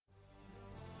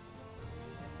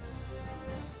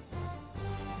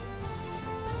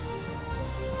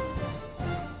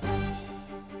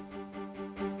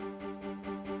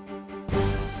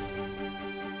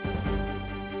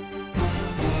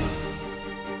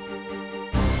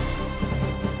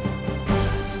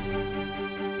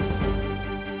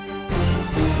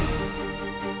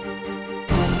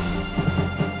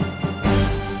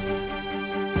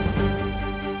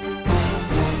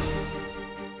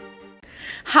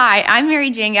Hi, I'm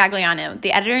Mary Jane Gagliano,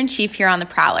 the editor-in-chief here on the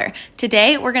Prowler.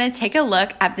 Today, we're going to take a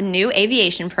look at the new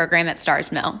aviation program at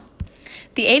Starr's Mill.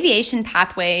 The aviation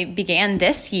pathway began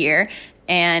this year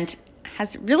and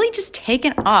has really just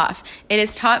taken off. It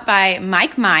is taught by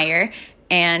Meyer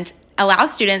and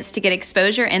allows students to get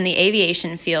exposure in the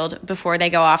aviation field before they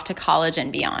go off to college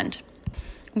and beyond.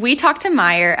 We talked to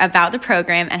Meyer about the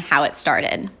program and how it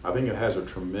started. I think it has a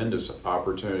tremendous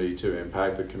opportunity to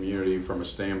impact the community from a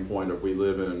standpoint of we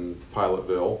live in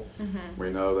Pilotville. We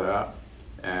know that.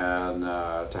 And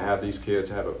to have these kids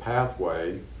have a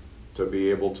pathway to be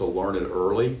able to learn it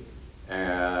early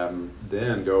and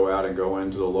then go out and go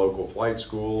into the local flight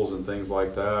schools and things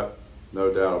like that, no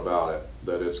doubt about it,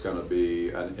 that it's going to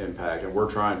be an impact. And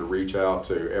we're trying to reach out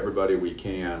to everybody we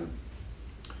can,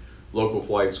 local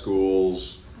flight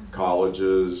schools,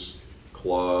 colleges,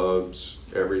 clubs,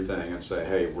 everything, and say,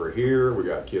 hey, we're here, we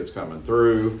got kids coming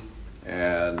through,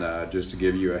 and just to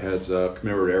give you a heads up,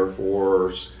 Commemorative Air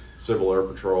Force, Civil Air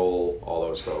Patrol, all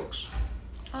those folks.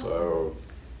 Awesome. So,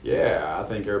 yeah, I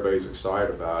think everybody's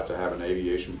excited about to have an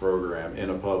aviation program in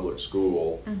a public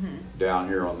school down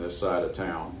here on this side of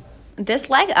town. This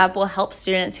leg up will help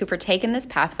students who partake in this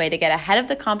pathway to get ahead of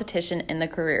the competition in the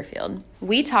career field.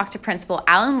 We talked to Principal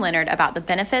Leonard about the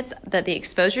benefits that the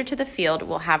exposure to the field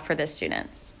will have for the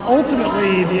students.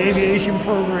 Ultimately, the aviation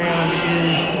program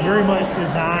is very much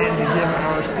designed to give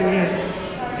our students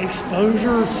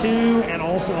exposure to and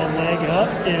also a leg up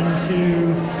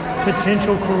into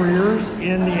potential careers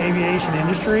in the aviation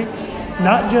industry.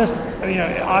 Not just,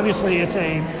 obviously it's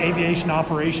a aviation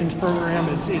operations program.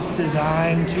 It's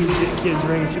designed to get kids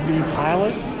ready to be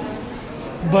pilots.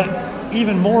 But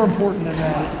even more important than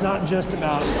that, it's not just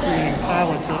about creating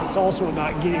pilots. It's also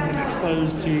about getting them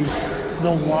exposed to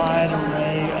the wide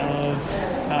array of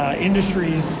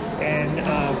industries and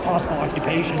possible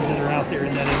occupations that are out there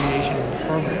in that aviation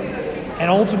program.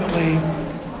 And ultimately,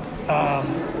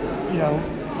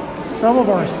 some of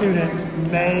our students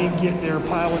may get their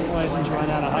pilot's license right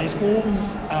out of high school,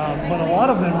 but a lot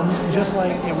of them, just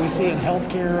like we see in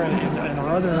healthcare and our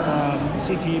other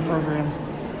CTE programs,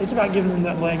 it's about giving them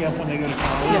that leg up when they go to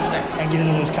college and get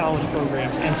into those college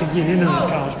programs and to get into those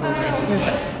college programs as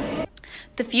well.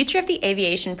 The future of the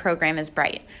aviation program is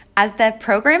bright. As the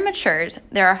program matures,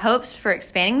 there are hopes for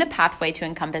expanding the pathway to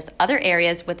encompass other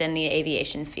areas within the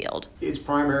aviation field. It's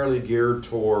primarily geared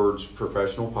towards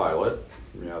professional pilot.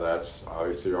 That's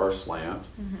obviously our slant.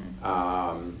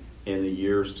 In the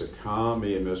years to come,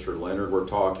 me and Mr. Leonard were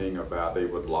talking about they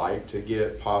would like to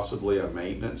get possibly a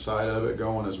maintenance side of it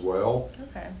going as well,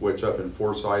 which up in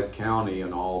Forsyth County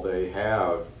and all, they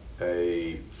have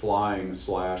a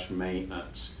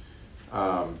flying/maintenance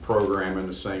program in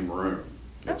the same room.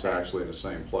 It's actually in the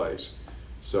same place.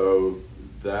 So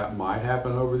that might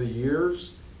happen over the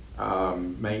years.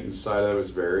 Maintenance side of it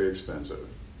is very expensive.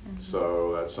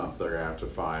 So that's something they're going to have to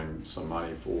find some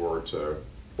money for,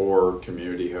 or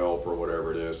community help or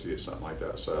whatever it is to get something like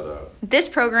that set up. This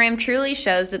program truly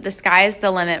shows that the sky is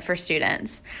the limit for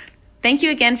students. Thank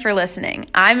you again for listening.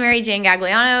 I'm Mary Jane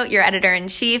Gagliano, your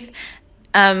editor-in-chief.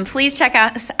 Please check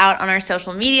us out on our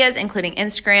social medias, including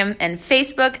Instagram and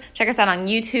Facebook. Check us out on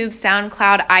YouTube,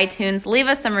 SoundCloud, iTunes. Leave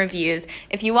us some reviews.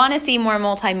 If you want to see more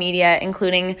multimedia,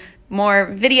 including more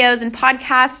videos and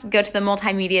podcasts, go to the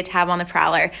multimedia tab on the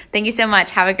Prowler. Thank you so much.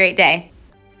 Have a great day.